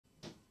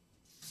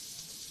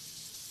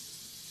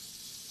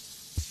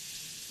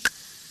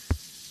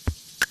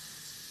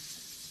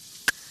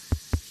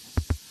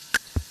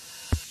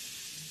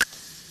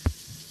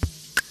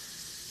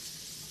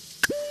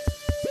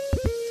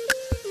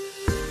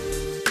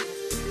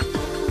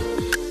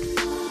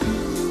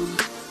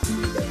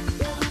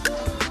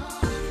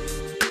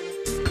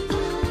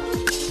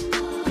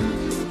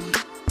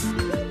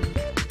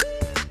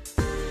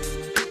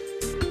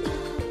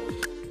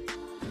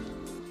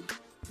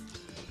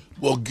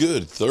Well,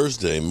 good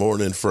Thursday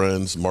morning,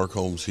 friends. Mark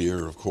Holmes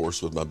here, of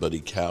course, with my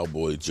buddy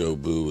Cowboy Joe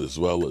Boo, as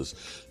well as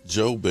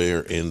Joe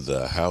Bear in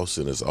the house.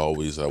 And as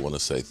always, I want to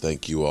say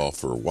thank you all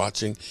for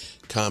watching,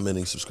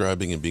 commenting,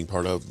 subscribing, and being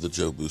part of the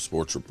Joe Boo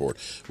Sports Report.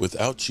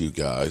 Without you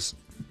guys,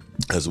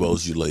 as well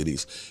as you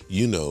ladies,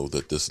 you know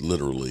that this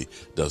literally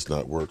does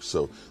not work.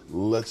 So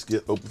let's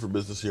get open for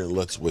business here and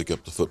let's wake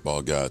up the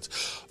football gods.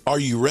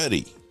 Are you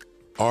ready?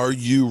 Are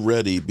you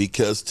ready?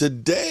 Because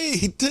today,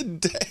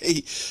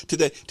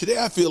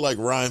 I feel like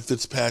Ryan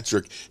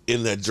Fitzpatrick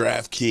in that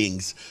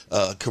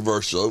DraftKings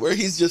commercial where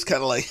he's just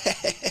kind of like,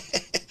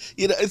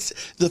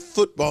 it's the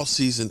football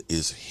season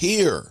is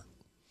here.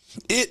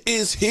 It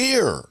is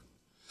here.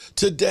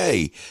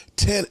 Today,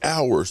 10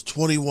 hours,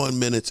 21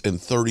 minutes, and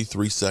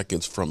 33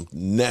 seconds from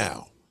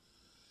now.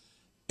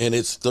 And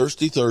it's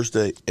Thirsty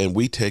Thursday, and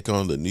we take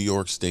on the New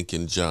York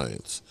stinking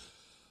Giants.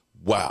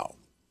 Wow.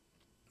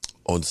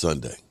 On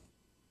Sunday.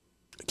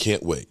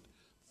 Can't wait.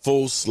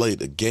 Full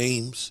slate of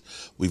games.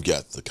 We've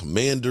got the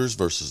Commanders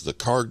versus the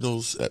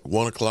Cardinals at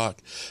 1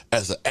 o'clock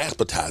as an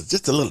appetizer,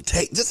 just a little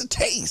taste, just a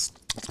taste,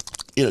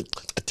 a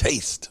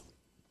taste.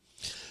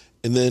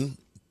 And then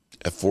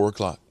at 4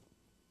 o'clock,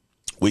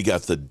 we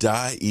got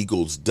the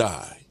Eagles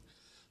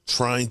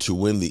trying to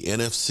win the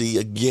NFC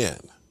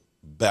again,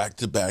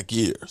 back-to-back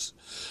years,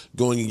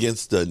 going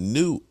against the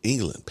New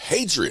England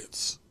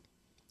Patriots.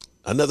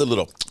 Another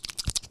little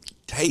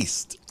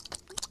taste.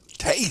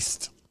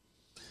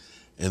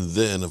 And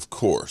then, of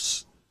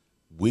course,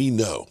 we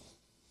know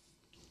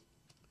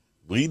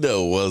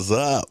what's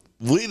up.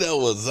 We know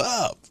what's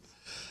up.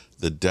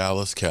 The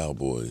Dallas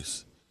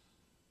Cowboys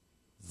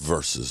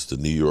versus the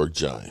New York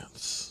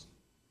Giants.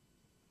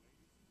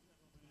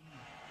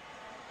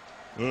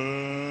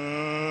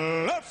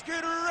 Let's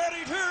get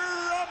ready to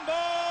rumble.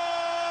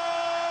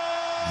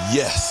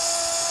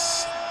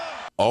 Yes.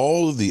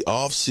 All of the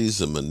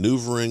offseason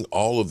maneuvering,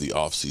 all of the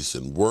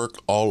offseason work,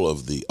 all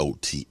of the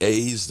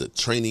OTAs, the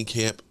training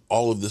camp,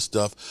 all of this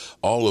stuff,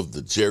 all of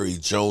the Jerry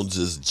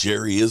Jones's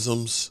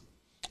Jerryisms,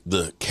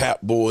 the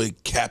Catboy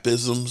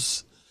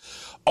Capisms,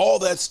 all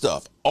that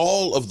stuff,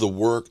 all of the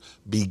work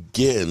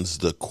begins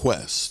the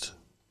quest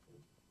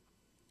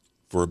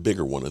for a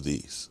bigger one of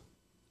these.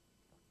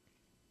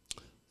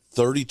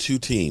 32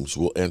 teams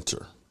will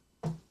enter.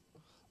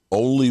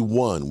 Only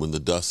one, when the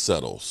dust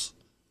settles,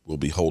 will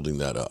be holding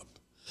that up.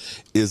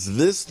 Is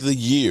this the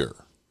year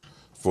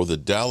for the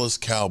Dallas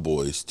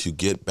Cowboys to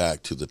get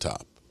back to the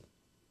top?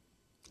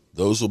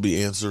 Those will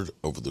be answered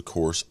over the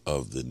course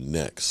of the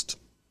next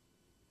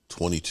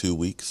 22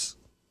 weeks.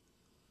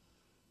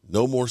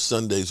 No more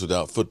Sundays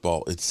without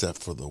football except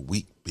for the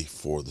week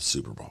before the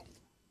Super Bowl.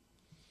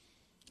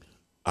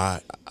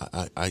 I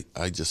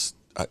just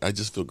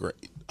feel great.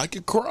 I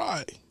could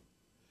cry.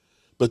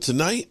 But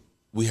tonight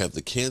we have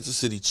the Kansas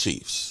City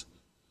Chiefs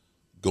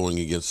going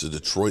against the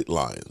Detroit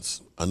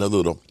Lions. Another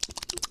little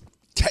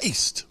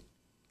taste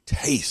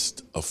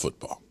of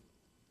football.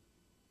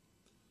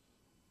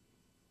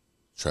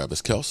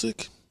 Travis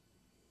Kelce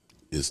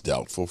is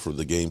doubtful for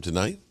the game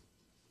tonight.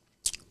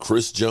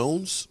 Chris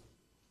Jones,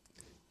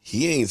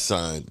 he ain't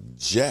signed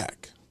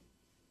jack.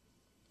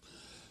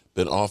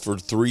 Been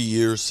offered 3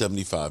 years,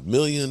 $75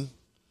 million.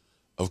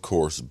 Of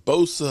course,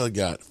 Bosa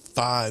got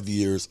 5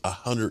 years,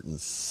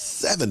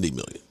 $170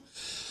 million.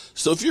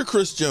 So if you're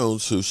Chris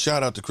Jones, who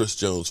shout out to Chris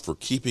Jones for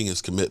keeping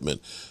his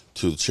commitment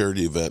to the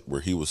charity event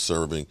where he was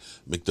serving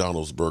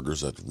McDonald's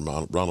burgers at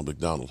Ronald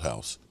McDonald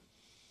House,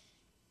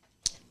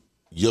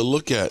 you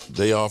look at,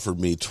 they offered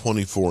me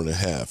 24 and a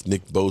half.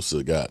 Nick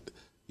Bosa got,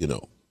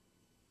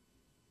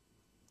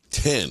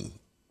 10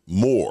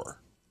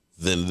 more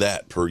than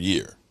that per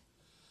year.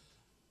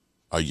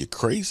 Are you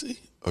crazy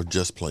or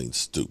just plain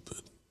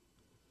stupid?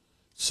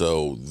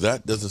 So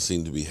that doesn't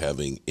seem to be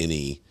having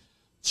any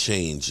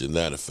change in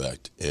that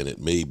effect, and it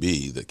may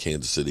be that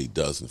Kansas City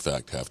does, in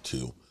fact, have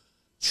to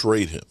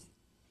trade him.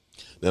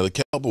 Now,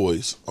 the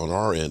Cowboys, on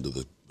our end of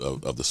the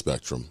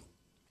spectrum,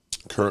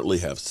 currently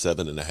have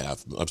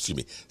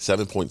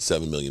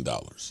 $7.7 million.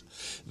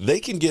 They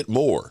can get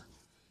more,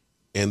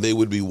 and they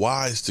would be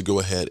wise to go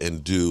ahead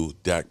and do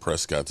Dak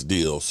Prescott's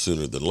deal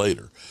sooner than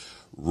later.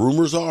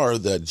 Rumors are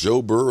that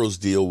Joe Burrow's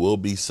deal will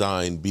be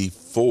signed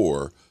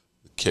before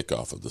the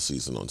kickoff of the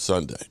season on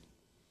Sunday.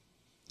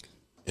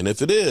 And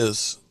if it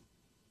is,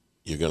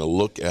 you're going to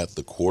look at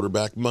the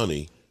quarterback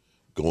money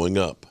going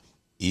up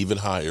even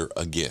higher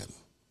again.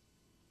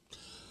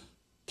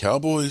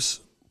 Cowboys,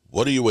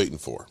 what are you waiting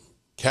for?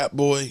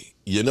 Catboy,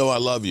 I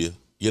love you.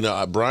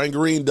 Brian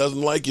Green doesn't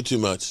like you too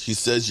much. He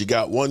says you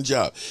got one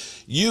job.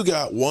 You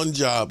got one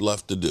job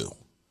left to do.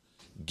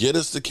 Get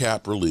us the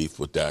cap relief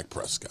with Dak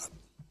Prescott.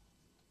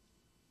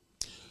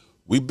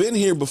 We've been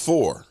here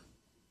before.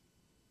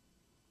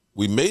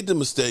 We made the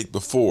mistake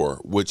before,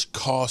 which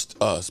cost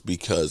us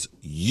because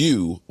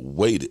you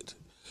waited.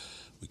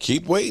 We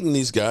keep waiting.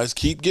 These guys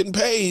keep getting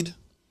paid.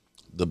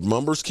 The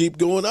numbers keep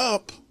going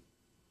up.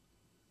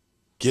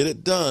 Get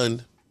it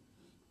done.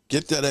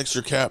 Get that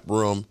extra cap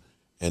room.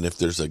 And if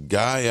there's a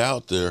guy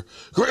out there,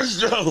 Chris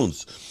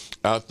Jones,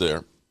 out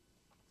there,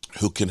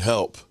 who can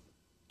help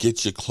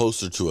get you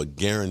closer to a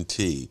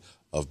guarantee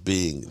of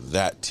being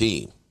that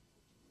team,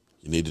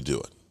 you need to do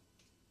it.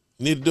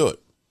 You need to do it.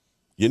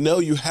 You know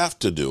you have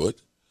to do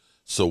it,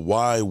 so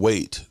why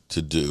wait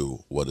to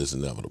do what is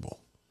inevitable?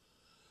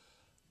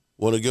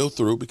 Want to go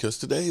through, because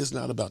today is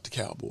not about the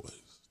Cowboys.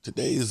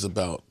 Today is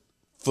about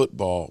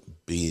football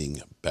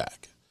being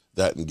back.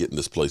 That and getting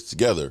this place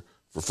together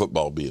for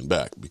football being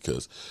back,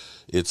 because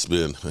it's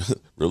been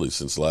really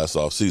since last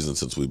offseason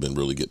since we've been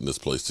really getting this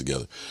place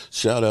together.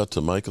 Shout out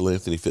to Michael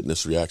Anthony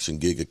Fitness Reaction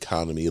Gig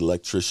Economy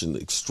Electrician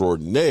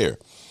Extraordinaire,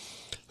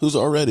 who's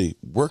already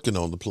working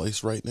on the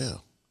place right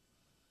now.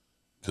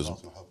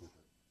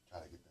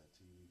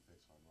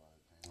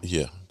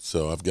 Yeah,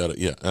 so I've got it.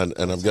 Yeah, and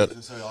I've got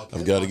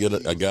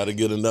to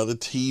get another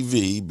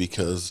TV,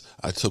 because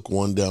I took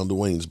one down to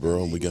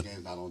Waynesboro and we got.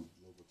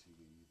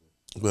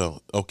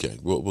 Well, okay,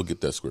 we'll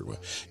get that squared away.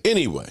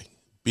 Anyway,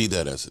 be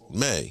that as it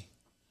may,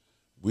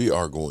 we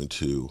are going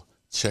to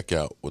check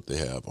out what they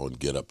have on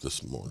Get Up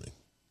this morning.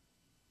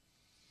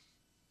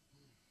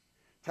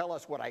 Tell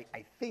us what I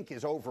think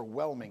is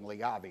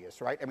overwhelmingly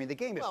obvious, right? I mean, the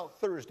game is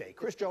Thursday.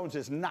 Chris Jones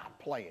is not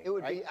playing. It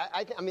would be.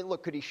 I mean,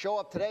 look, could he show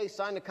up today,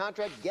 sign the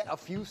contract, get a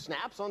few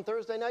snaps on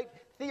Thursday night?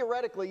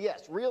 Theoretically,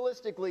 yes.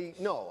 Realistically,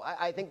 no.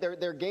 I think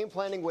they're game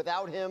planning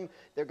without him.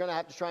 They're going to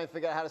have to try and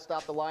figure out how to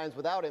stop the Lions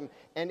without him,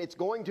 and it's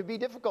going to be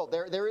difficult.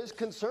 There is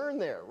concern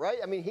there, right?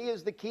 I mean, he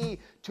is the key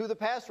to the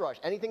pass rush.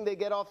 Anything they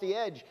get off the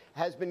edge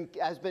has been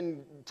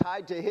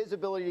tied to his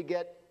ability to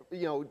get,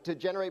 to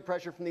generate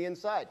pressure from the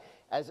inside.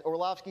 As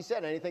Orlovsky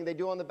said, anything they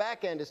do on the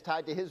back end is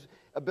tied to his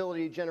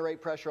ability to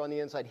generate pressure on the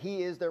inside.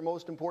 He is their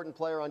most important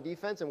player on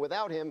defense, and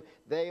without him,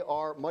 they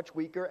are much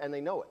weaker, and they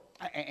know it.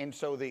 And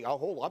so the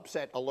whole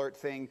upset alert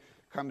thing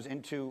comes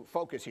into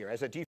focus here.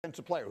 As a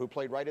defensive player who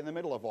played right in the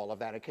middle of all of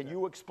that, can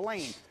you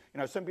explain,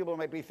 some people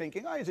might be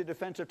thinking, he's a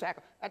defensive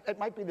tackle. That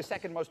might be the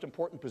second most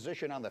important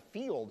position on the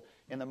field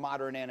in the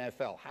modern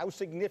NFL. How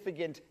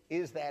significant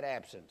is that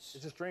absence?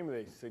 It's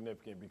extremely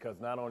significant, because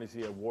not only is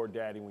he a war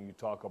daddy when you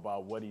talk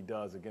about what he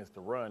does against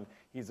the run,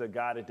 he's a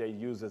guy that they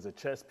use as a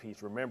chess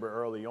piece. Remember,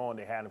 early on,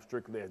 they had him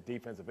strictly as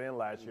defensive end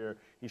last year.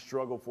 He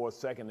struggled for a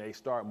second. They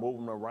start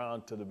moving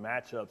around to the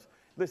matchups.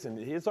 Listen,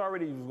 it's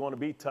already going to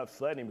be tough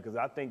sledding, because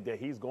I think that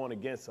he's going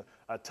against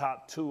a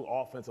top 2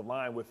 offensive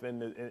line in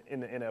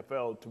the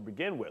NFL to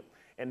begin with.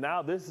 And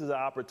now this is an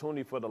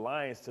opportunity for the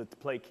Lions to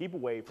play keep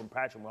away from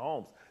Patrick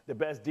Mahomes. The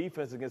best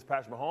defense against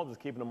Patrick Mahomes is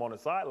keeping him on the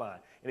sideline.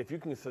 And if you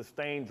can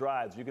sustain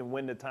drives, you can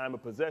win the time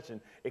of possession,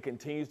 it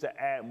continues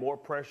to add more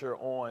pressure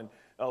on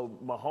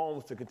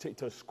Mahomes to continue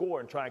to score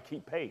and try and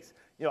keep pace.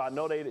 I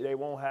know they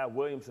won't have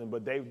Williamson,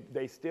 but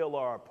they still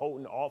are a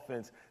potent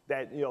offense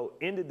that,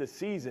 ended the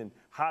season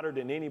hotter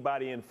than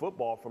anybody in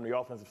football from the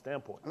offensive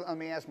standpoint. Let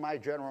me ask my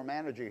general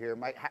manager here,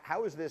 Mike,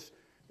 how is this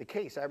the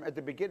case? At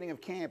the beginning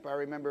of camp, I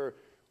remember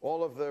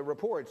all of the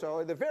reports.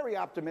 So they're very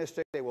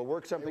optimistic. They will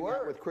work something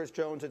out with Chris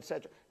Jones, et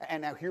cetera.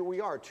 And now here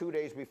we are 2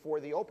 days before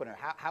the opener.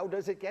 How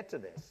does it get to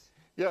this?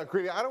 Yeah,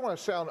 Greedy, I don't want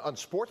to sound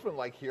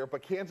unsportsmanlike here,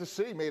 but Kansas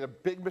City made a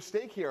big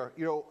mistake here.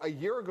 A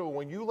year ago,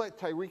 when you let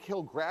Tyreek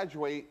Hill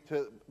graduate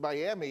to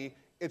Miami,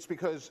 it's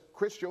because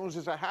Chris Jones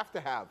is a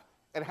have-to-have,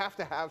 and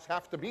have-to-haves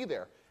have to be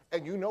there.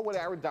 And you know what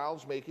Aaron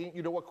Donald's making.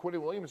 You know what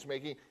Quinton Williams is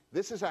making.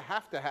 This is a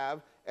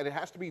have-to-have, and it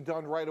has to be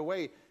done right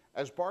away.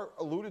 As Bart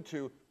alluded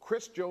to,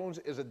 Chris Jones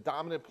is a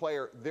dominant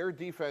player. Their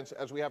defense,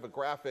 as we have a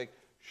graphic,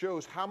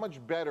 shows how much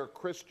better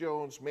Chris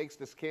Jones makes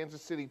this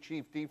Kansas City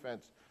Chiefs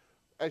defense.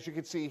 As you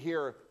can see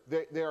here,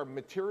 they are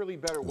materially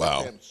better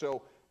with him.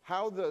 So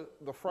how the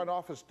front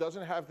office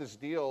doesn't have this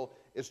deal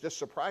is just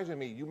surprising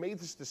me. You made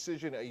this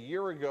decision a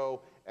year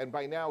ago, and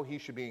by now he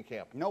should be in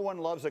camp. No one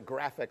loves a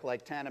graphic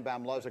like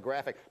Tannenbaum loves a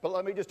graphic. But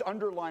let me just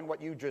underline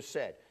what you just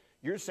said.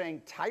 You're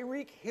saying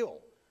Tyreek Hill,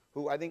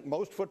 who I think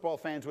most football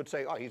fans would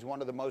say, he's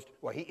one of the most,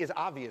 he is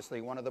obviously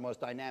one of the most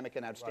dynamic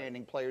and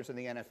outstanding players in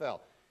the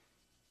NFL.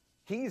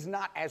 He's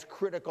not as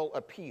critical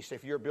a piece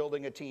if you're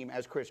building a team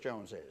as Chris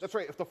Jones is. That's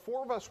right. If the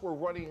 4 of us were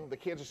running the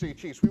Kansas City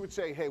Chiefs, we would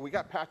say, hey, we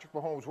got Patrick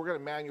Mahomes. We're going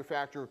to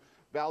manufacture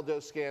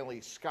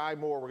Valdez-Scantling, Sky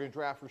Moore. We're going to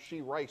draft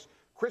Rashee Rice.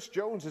 Chris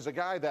Jones is a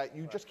guy that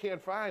you just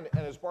can't find.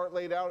 And as Bart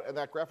laid out and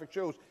that graphic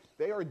shows,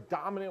 they are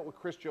dominant with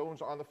Chris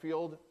Jones on the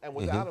field. And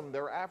without him,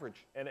 they're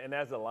average. And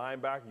as a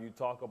linebacker, you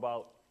talk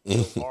about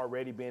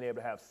already being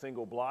able to have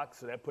single blocks,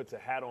 so that puts a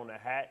hat on the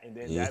hat, and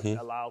then that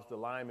allows the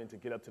lineman to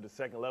get up to the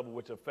second level,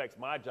 which affects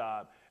my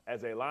job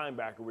as a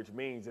linebacker, which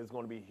means there's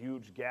going to be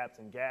huge gaps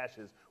and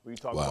gashes when you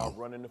talk about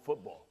running the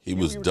football. He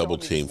was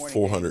double-teamed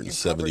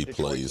 470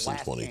 plays in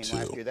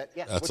 22. That's a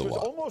lot. Which was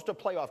almost a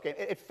playoff game.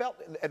 It felt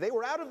they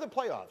were out of the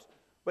playoffs,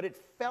 but it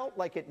felt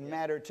like it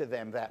mattered to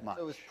them that much.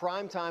 It was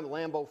primetime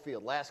Lambeau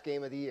Field, last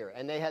game of the year,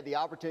 and they had the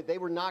opportunity. They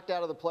were knocked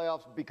out of the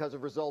playoffs because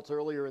of results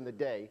earlier in the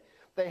day.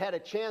 They had a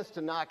chance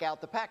to knock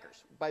out the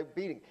Packers by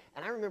beating.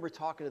 And I remember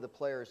talking to the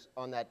players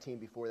on that team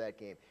before that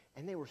game,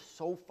 and they were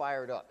so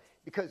fired up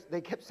because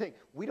they kept saying,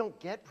 we don't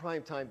get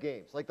primetime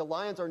games. Like, the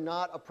Lions are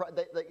not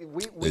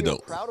we are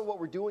proud of what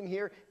we're doing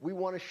here. We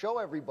want to show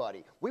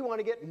everybody. We want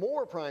to get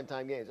more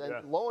primetime games.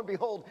 And lo and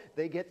behold,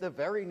 they get the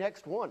very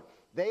next one.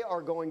 They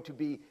are going to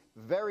be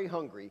very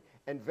hungry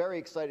and very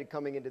excited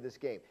coming into this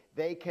game.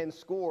 They can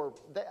score.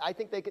 I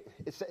think they can.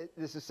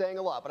 This is saying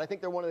a lot, but I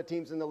think they're one of the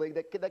teams in the league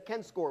that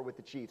can score with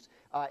the Chiefs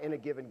in a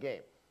given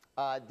game.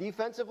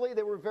 Defensively,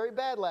 they were very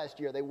bad last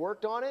year. They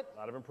worked on it. A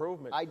lot of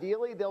improvement.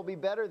 Ideally, they'll be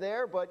better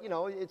there, but, you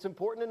know, it's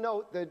important to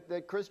note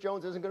that Chris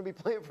Jones isn't going to be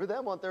playing for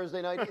them on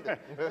Thursday night either.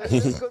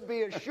 This could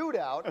be a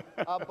shootout,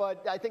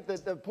 but I think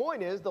that the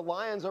point is the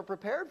Lions are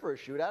prepared for a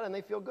shootout, and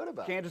they feel good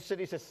about it. Kansas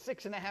City's a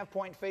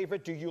 6.5-point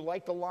favorite. Do you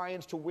like the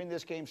Lions to win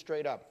this game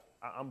straight up?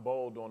 I'm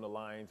bold on the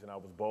Lions, and I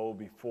was bold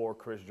before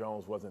Chris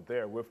Jones wasn't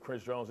there. With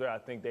Chris Jones there, I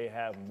think they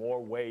have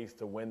more ways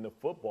to win the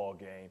football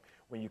game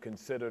when you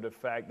consider the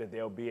fact that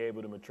they'll be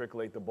able to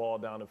matriculate the ball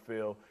down the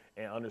field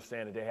and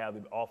understand that they have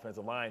the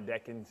offensive line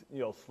that can, you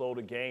know, slow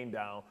the game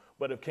down.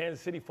 But if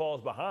Kansas City falls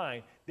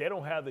behind, they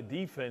don't have the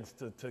defense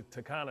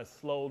to kind of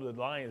slow the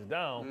Lions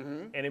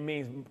down, and it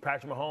means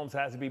Patrick Mahomes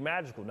has to be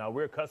magical. Now,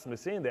 we're accustomed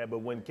to seeing that, but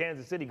when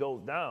Kansas City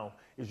goes down,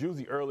 it's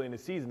usually early in the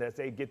season that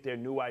they get their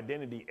new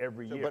identity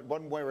every year. But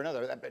one way or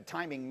another, that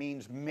timing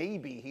means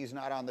maybe he's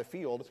not on the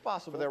field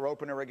for their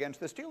opener against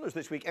the Steelers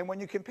this week. And when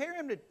you compare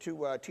him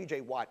to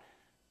T.J. Watt,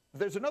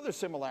 there's another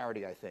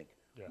similarity, I think.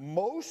 Yeah.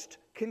 Most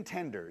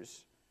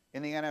contenders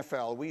in the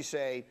NFL, we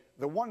say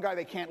the one guy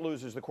they can't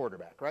lose is the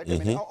quarterback, right? I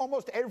mean,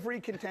 almost every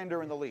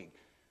contender in the league.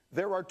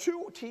 There are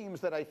two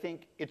teams that I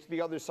think it's the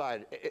other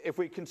side. If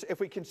we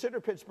consider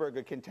Pittsburgh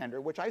a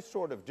contender, which I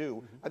sort of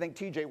do, I think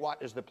T.J.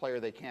 Watt is the player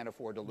they can't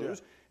afford to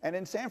lose. Yeah. And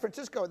in San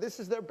Francisco, this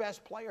is their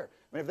best player.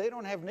 I mean, if they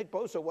don't have Nick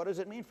Bosa, what does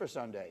it mean for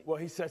Sunday? Well,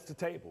 he sets the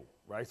table,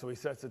 right? So he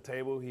sets the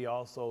table. He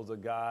also is a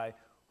guy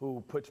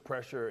who puts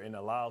pressure and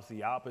allows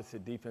the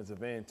opposite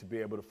defensive end to be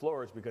able to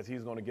flourish because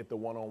he's going to get the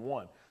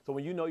one-on-one. So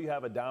when you know you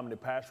have a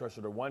dominant pass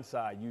rusher to one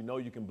side, you know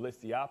you can blitz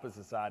the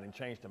opposite side and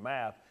change the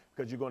math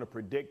because you're going to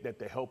predict that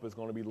the help is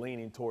going to be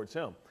leaning towards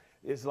him.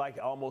 It's like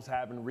almost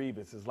having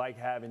Revis. It's like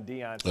having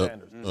Deion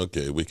Sanders.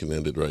 Okay, we can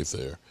end it right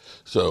there.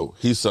 So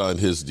he signed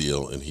his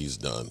deal, and he's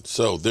done.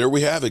 So there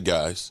we have it,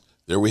 guys.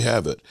 There we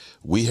have it.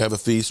 We have a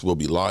feast. We'll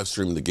be live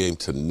streaming the game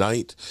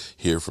tonight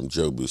here from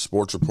Joe Booth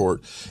Sports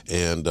Report,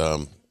 and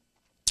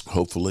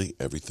hopefully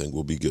everything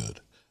will be good.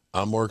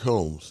 I'm Mark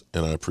Holmes,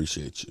 and I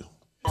appreciate you.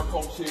 Mark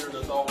Holmes here, and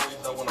as always,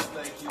 I want to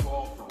thank you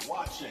all for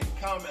watching,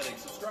 commenting,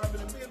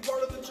 subscribing, and being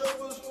part of the Joe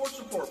Booth Sports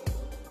Report.